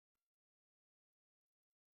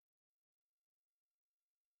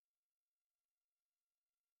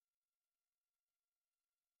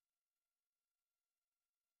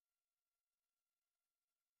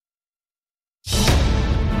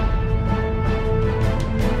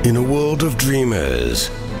In a world of dreamers,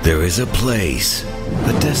 there is a place,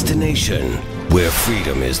 a destination, where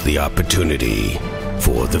freedom is the opportunity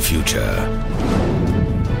for the future.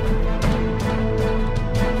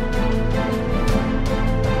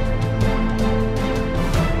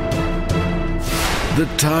 The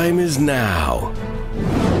time is now.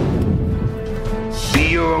 Be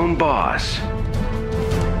your own boss.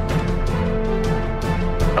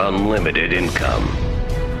 Unlimited income.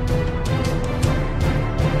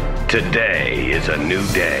 Today is a new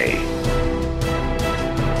day.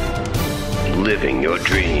 Living your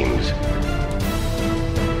dreams.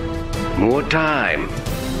 More time,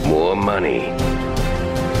 more money.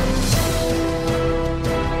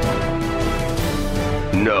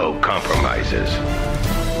 No compromises.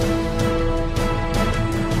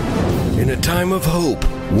 In a time of hope,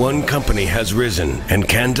 one company has risen and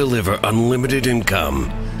can deliver unlimited income.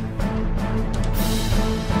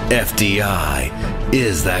 FDI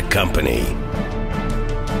is that company.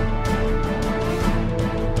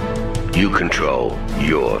 You control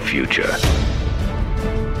your future.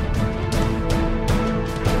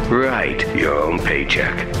 Write your own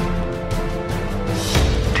paycheck.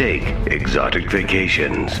 Take exotic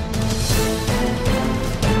vacations.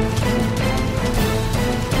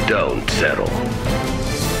 Don't settle.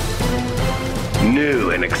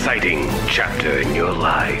 New and exciting chapter in your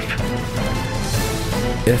life.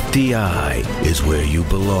 FDI is where you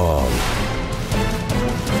belong.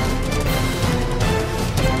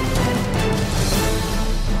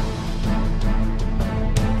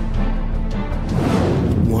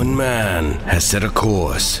 One man has set a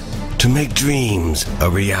course to make dreams a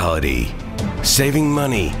reality, saving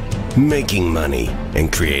money, making money,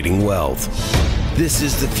 and creating wealth. This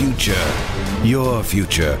is the future, your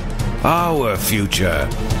future, our future.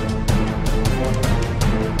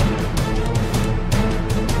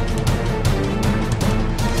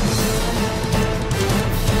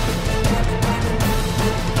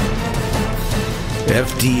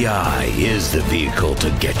 FDI is the vehicle to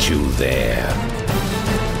get you there.